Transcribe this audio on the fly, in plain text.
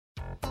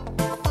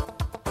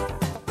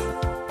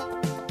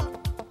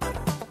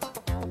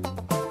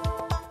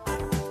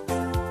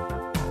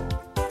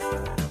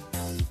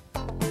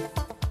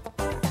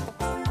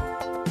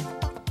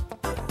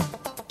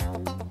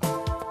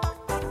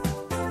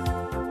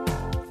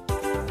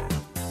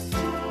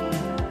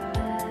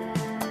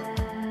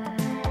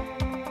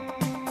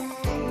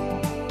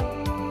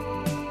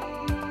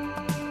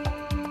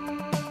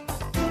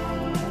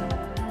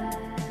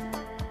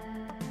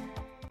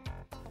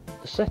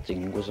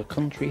setting was a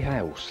country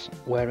house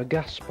where a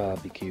gas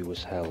barbecue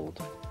was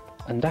held,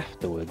 and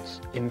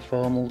afterwards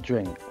informal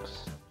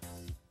drinks.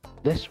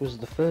 This was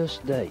the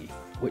first day,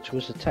 which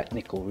was a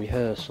technical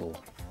rehearsal.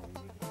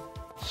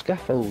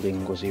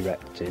 Scaffolding was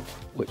erected,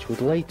 which would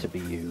later be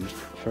used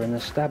for an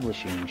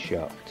establishing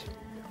shot,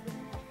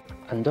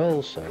 and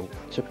also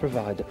to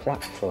provide a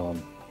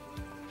platform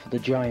for the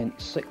giant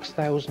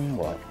 6,000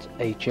 watt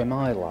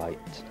HMI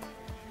light,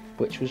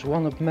 which was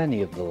one of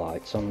many of the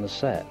lights on the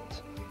set.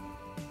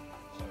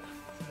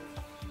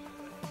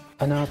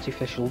 An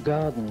artificial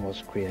garden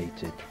was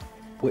created,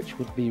 which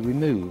would be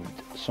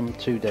removed some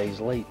 2 days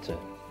later.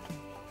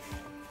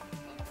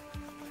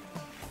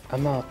 A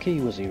marquee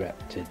was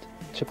erected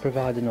to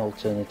provide an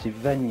alternative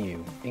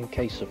venue in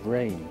case of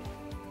rain.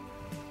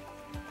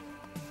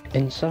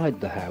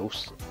 Inside the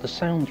house, the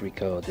sound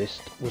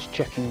recordist was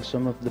checking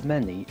some of the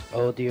many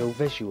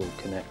audio-visual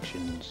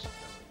connections.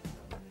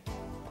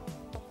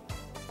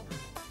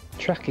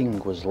 Tracking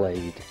was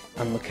laid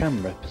and the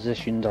camera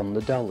positioned on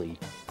the dolly,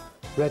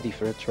 ready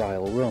for a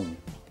trial run.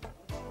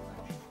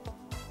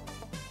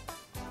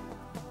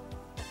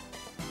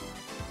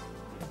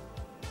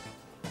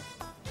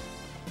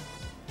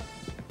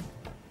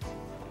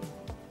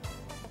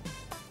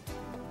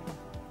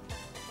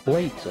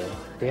 Later,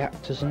 the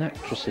actors and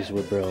actresses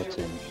were brought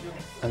in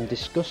and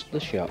discussed the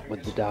shot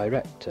with the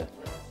director.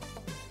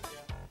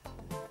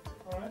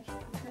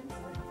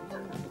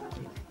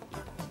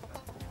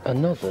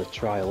 Another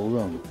trial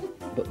run,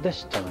 but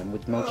this time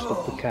with most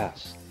of the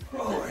cast.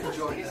 Oh, I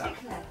enjoyed that.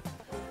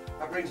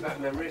 That brings back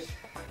memories.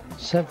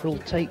 Several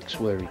takes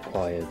were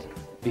required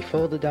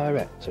before the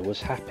director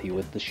was happy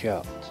with the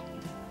shot.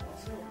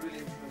 That's what really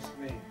impressed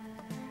me.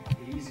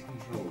 The easy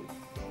control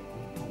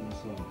on the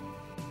song.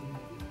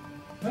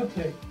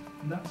 Okay,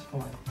 that's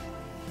fine.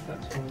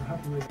 That's fine.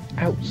 Happy with.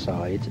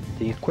 Outside,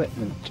 the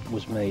equipment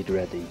was made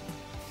ready,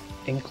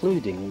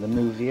 including the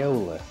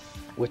moviola,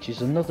 which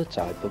is another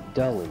type of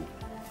dolly.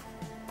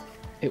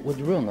 It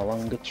would run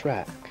along a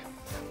track.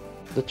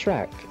 The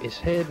track is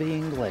here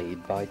being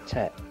laid by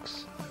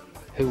Tex,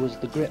 who was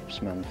the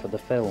gripsman for the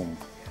film.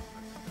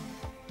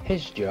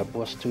 His job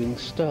was to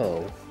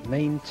install,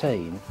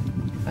 maintain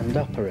and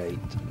operate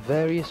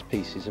various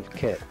pieces of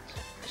kit,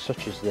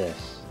 such as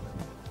this.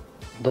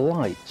 The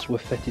lights were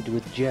fitted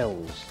with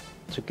gels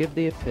to give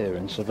the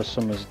appearance of a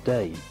summer's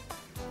day.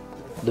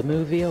 The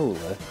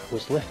moviola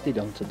was lifted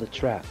onto the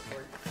track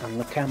and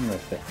the camera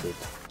fitted.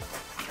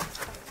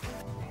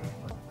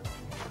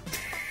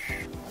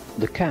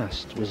 The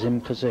cast was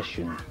in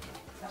position,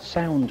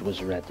 sound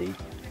was ready,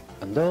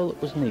 and all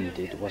that was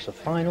needed was a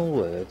final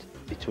word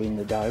between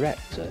the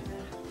director,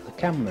 the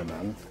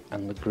cameraman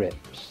and the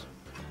grips.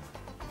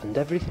 And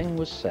everything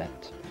was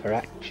set for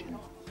action.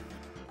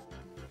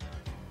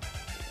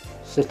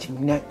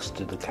 Sitting next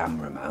to the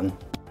cameraman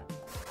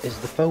is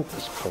the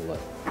focus puller.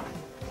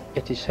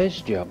 It is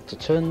his job to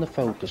turn the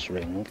focus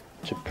ring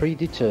to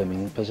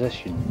predetermined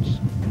positions.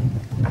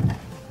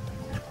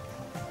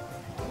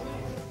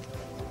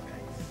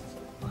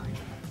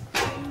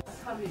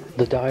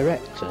 The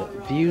director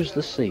views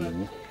the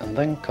scene and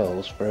then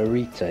calls for a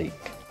retake.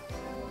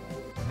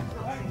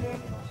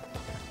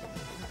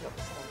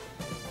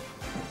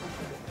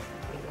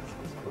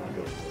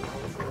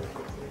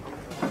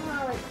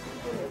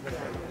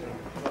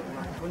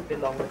 Wouldn't be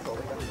long at all.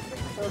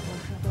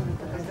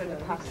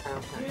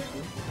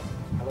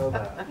 Hello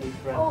there. New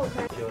friend.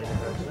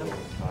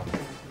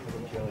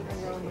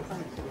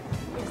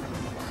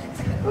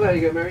 Oh, there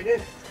you go, Mary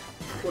dear.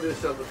 What did it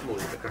sell this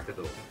morning at the crack of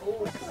dawn?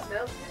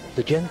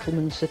 The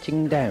gentleman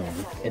sitting down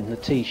in the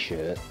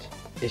t-shirt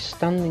is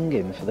standing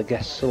in for the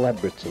guest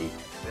celebrity,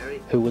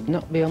 who would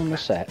not be on the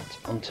set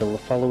until the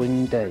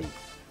following day.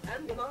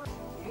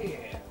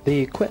 The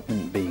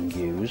equipment being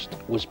used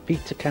was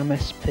Betacam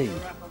SP,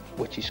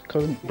 which is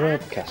current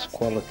broadcast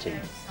quality.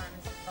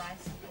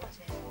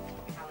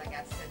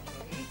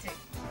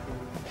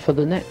 For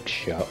the next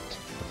shot,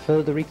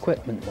 further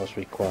equipment was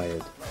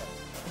required,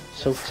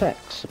 so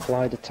Tex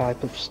supplied a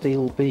type of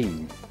steel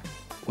beam,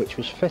 which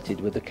was fitted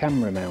with a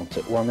camera mount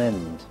at one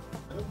end,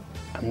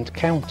 and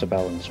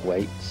counterbalance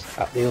weights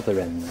at the other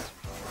end.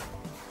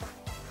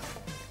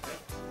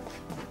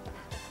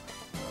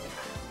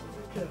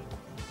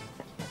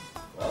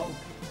 Well,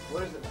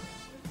 what is it?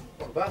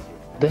 What about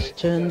you? This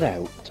turned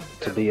out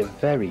to be a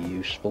very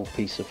useful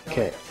piece of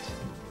kit.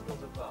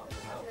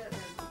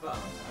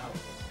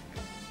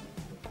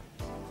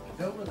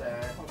 It's over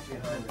there,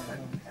 behind the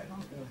fence.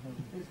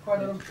 It's quite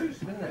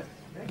unobtrusive, isn't it?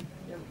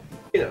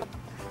 You know,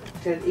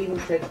 even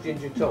Ted's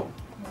ginger tongue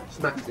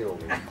smacks the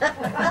organ.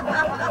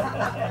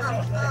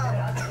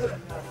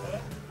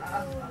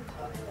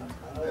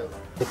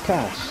 The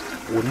cast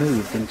were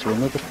moved into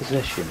another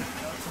position,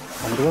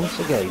 and once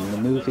again the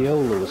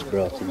moviola was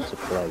brought into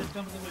play.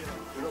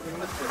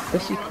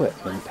 This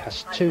equipment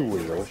has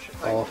 2-wheel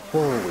or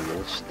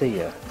 4-wheel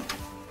steer.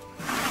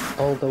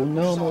 Although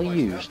normally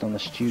used on a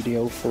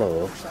studio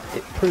floor,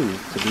 it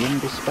proved to be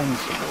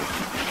indispensable.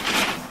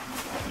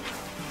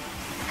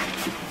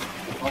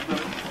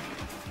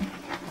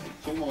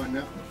 It's all mine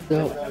now.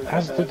 So,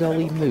 as the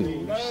dolly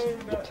moves,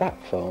 the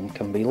platform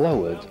can be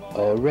lowered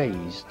or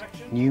raised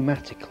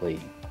pneumatically.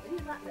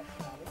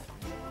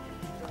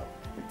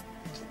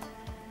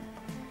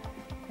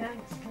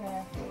 Thanks,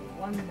 Claire.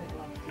 Wonderful.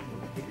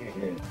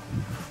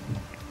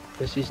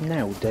 This is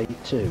now day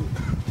 2,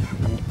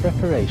 and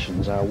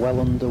preparations are well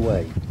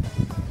underway,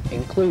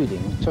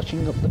 including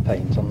touching up the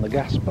paint on the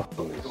gas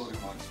bottles.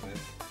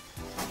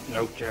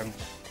 No chance.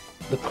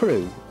 The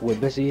crew were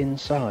busy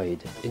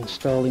inside,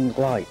 installing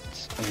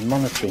lights and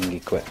monitoring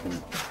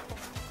equipment.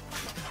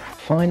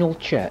 Final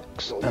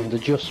checks and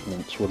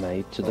adjustments were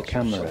made to the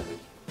camera.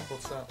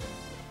 What's that?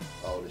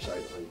 Oh, this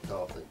ain't the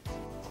car thing.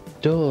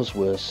 Doors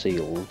were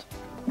sealed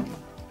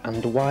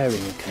and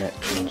wiring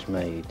connections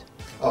made.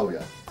 Oh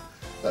yeah,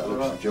 that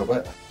looks a job,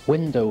 eh?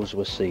 Windows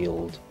were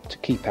sealed to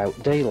keep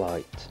out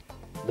daylight.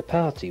 The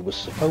party was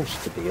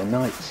supposed to be a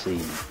night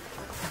scene.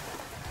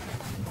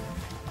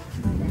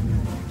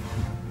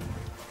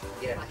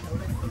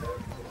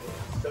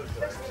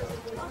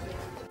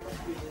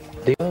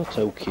 The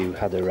auto cue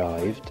had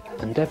arrived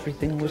and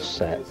everything was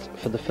set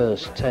for the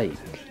first take.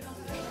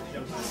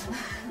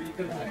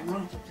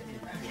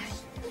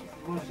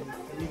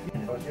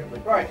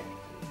 Right.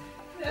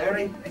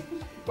 Mary,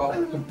 Bob,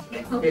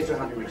 here's your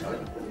happy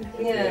retirement.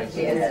 Yeah,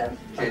 cheers.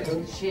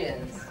 Cheers.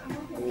 Cheers.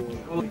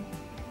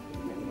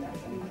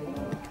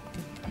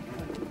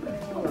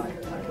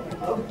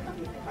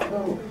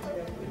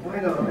 Why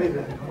not, maybe?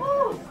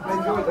 I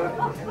enjoyed that.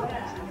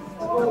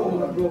 Oh,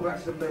 that brought back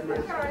some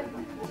memories.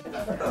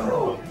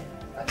 Oh.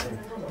 I'll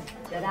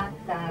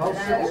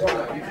sit this one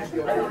out, you just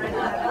go.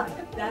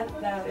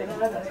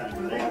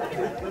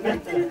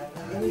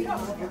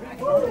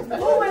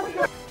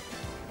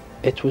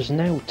 It was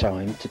now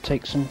time to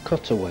take some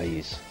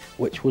cutaways,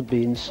 which would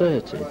be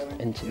inserted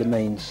into the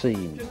main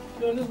scene. Just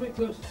go a little bit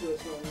closer to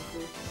us, Simon.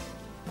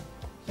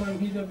 Simon,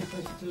 can you go a bit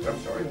closer to us? I'm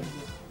sorry.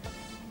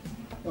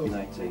 Oh.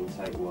 19,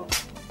 take 1.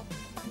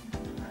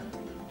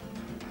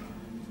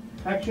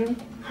 Action.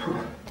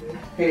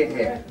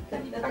 Here.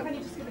 Can you just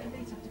give it a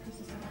beat after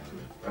Christmas?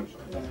 I'm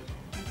sorry.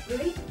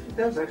 Really? It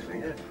does actually,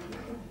 yeah.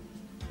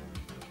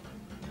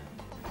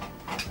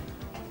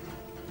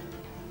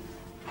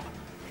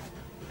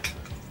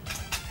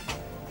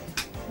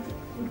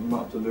 You might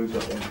have to lose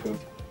that one, Phil.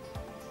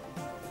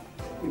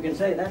 You can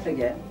say that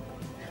again.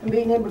 And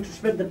being able to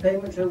spread the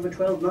payments over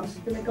 12 months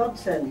has been a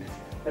godsend.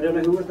 I don't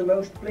know who was the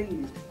most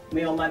pleased,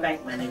 me or my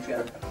bank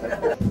manager.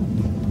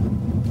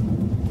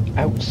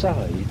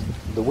 Outside,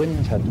 the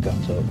wind had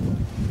got up,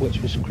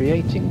 which was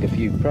creating a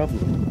few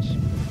problems.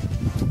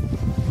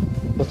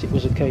 But it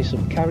was a case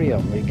of carry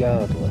on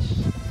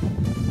regardless.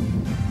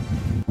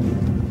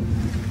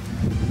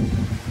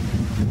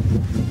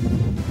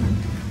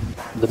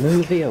 The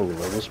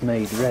Moviola was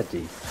made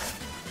ready.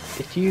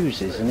 It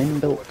uses an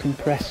inbuilt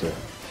compressor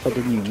for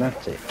the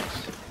pneumatics.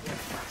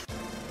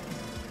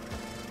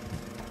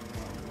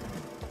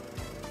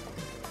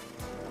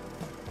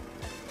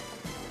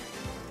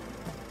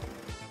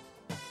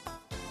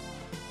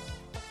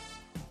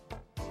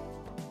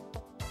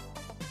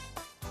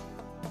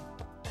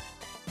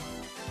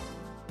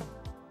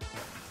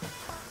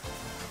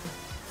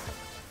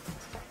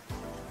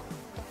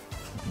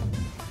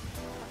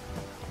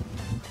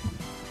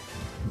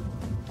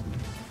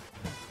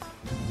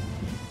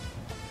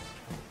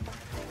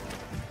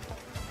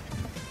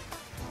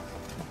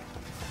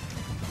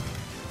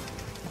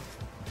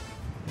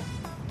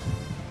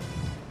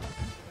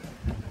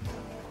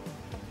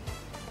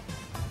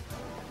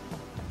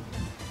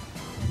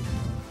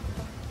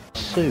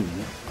 Soon,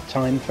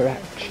 time for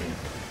action.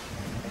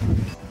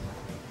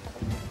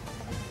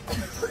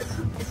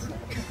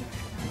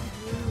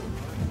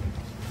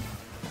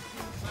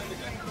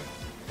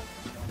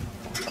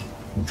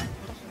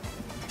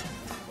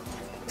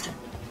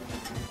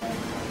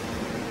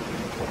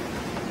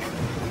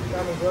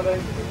 Camera's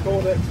ready,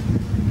 record it.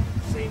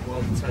 Scene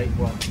 1, take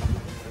 1.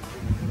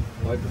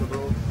 Open the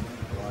door.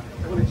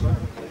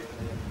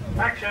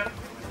 Action.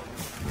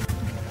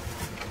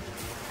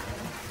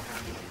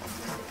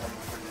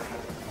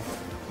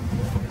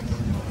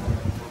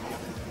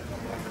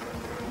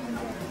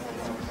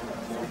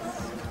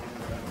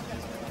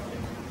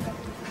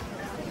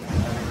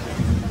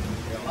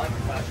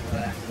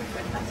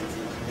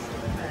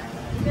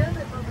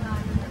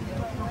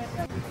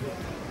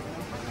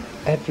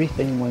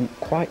 Everything went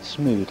quite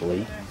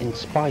smoothly in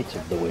spite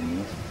of the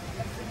wind.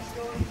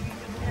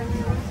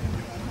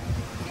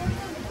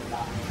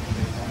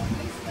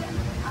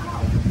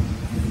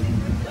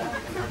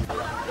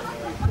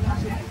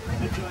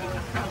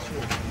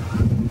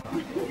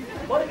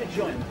 What have you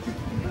joined?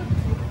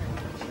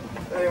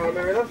 There you are,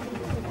 Mary Love.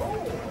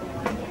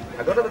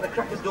 I got up at the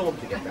crack of dawn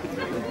to get that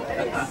through.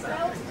 It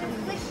smells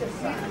delicious,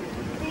 Simon.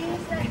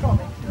 These are going.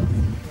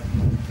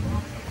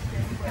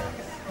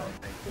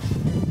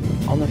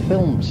 On a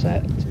film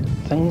set,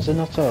 things are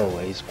not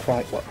always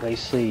quite what they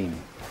seem.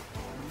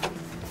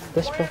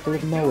 This bottle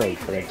of Moët,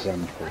 for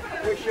example,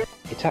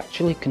 it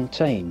actually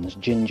contains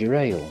ginger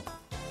ale.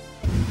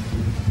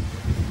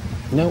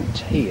 Note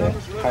here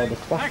how the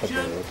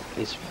clapperbird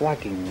is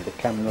flagging the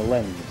camera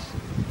lens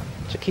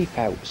to keep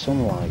out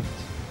sunlight.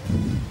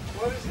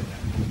 What is it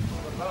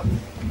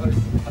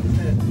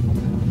then?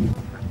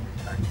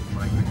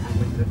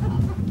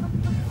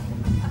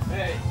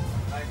 Hey,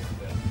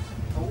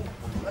 oh,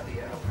 bloody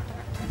hell.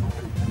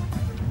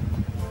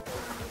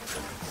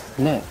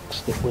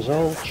 Next, it was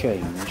all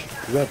changed,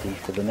 ready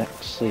for the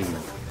next scene.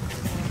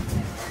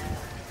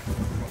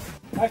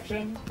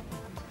 Action!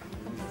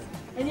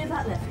 Any of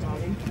that left,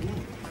 darling?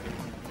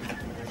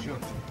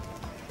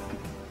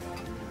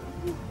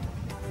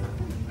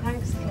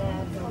 Thanks,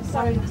 Claire. I'm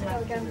sorry to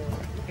have again.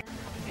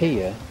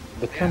 Here,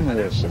 the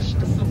camera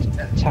assistant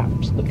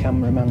taps the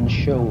cameraman's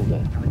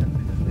shoulder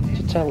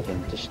to tell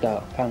him to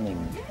start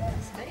panning.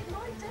 Yes, made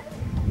my day.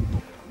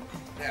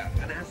 Yeah,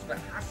 and as for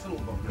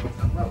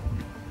Hasselblad, well,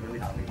 we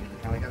hardly need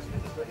the Caligas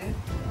business, but here,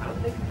 I'm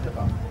thinking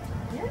about it.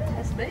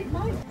 Yes, made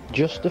my day.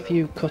 Just a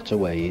few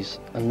cutaways,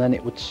 and then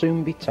it would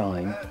soon be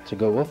time to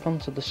go up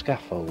onto the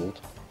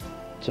scaffold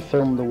to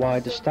film the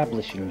wide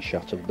establishing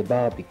shot of the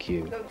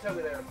barbecue. Don't tell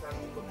me they're a plan to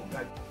put the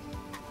bed.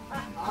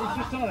 It's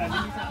just on it.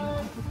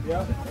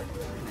 Yeah.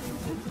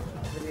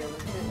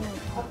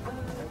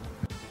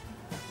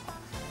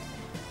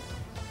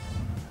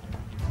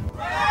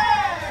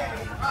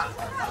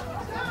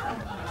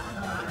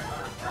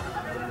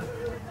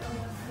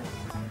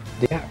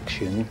 The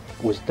action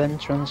was then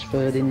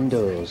transferred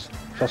indoors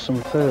for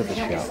some further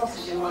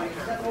shots.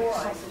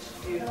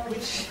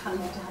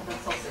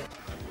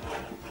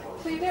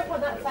 So you don't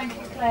want that thank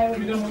you, Claire,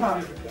 in the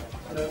front?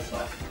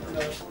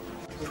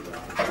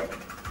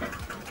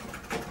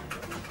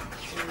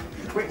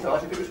 Quick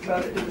start, if it was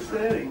Claire that did the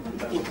steering.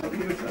 That would help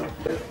you as well.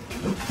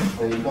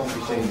 Well, you won't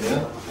be seen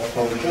here, I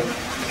told you.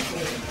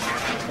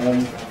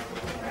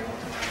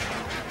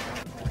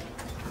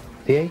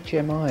 The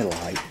HMI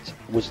light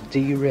was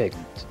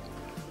de-rigged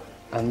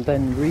and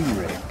then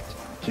re-rigged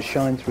to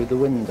shine through the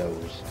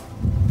windows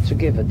to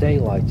give a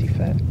daylight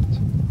effect.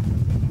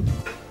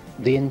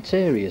 The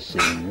interior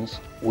scenes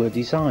were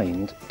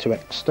designed to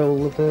extol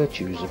the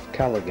virtues of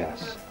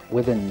Caligas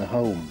within the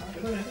home.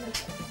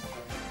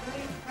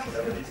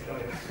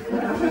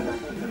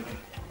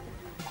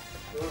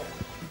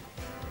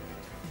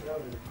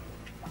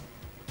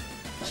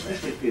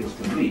 Especially appeals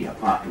to me,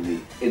 apart from the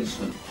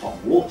instant hot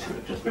water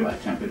at just the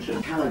right temperature.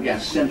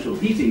 Caligas central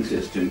heating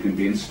system can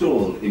be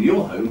installed in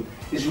your home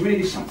is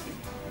really something.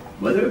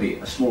 Whether it be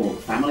a small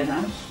family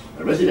house,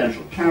 a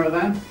residential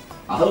caravan,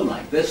 a home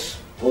like this,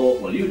 or,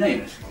 well, you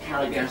name it,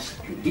 Caligas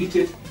can heat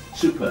it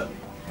superbly.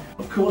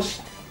 Of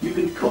course, you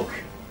can cook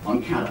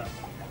on Cala.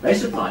 They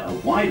supply a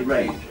wide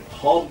range of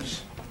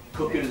hobs,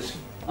 cookers,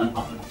 and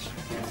ovens.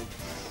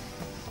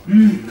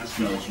 That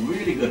smells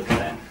really good,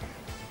 Claire.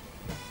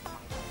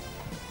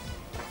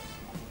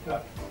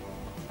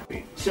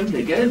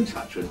 Simply get in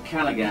touch with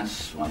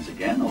Caligas once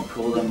again, or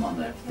call them on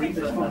their free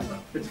phone number.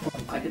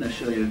 I can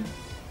assure you.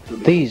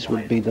 These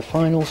would be the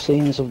final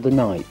scenes of the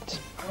night,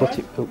 but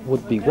it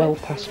would be well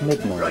past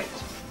midnight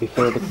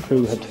before the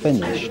crew had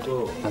finished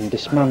and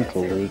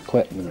dismantled the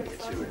equipment.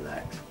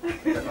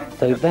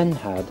 They then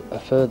had a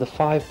further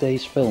 5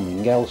 days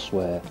filming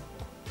elsewhere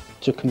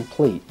to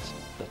complete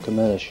the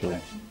commercial.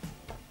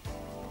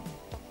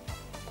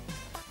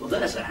 Well,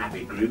 there's a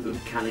happy group of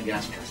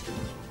Caligas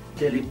customers,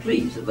 clearly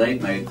pleased that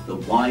they've made the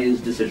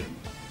wise decision,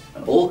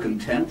 and all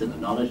content in the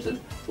knowledge that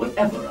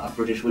whatever our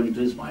British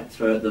winters might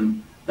throw at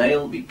them,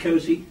 they'll be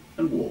cosy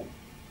and warm.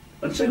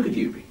 And so could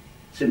you be.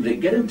 Simply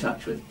get in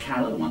touch with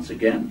Cala once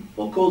again,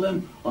 or call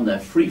them on their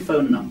free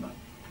phone number.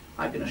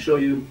 I can assure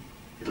you,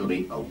 it'll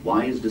be a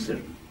wise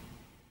decision.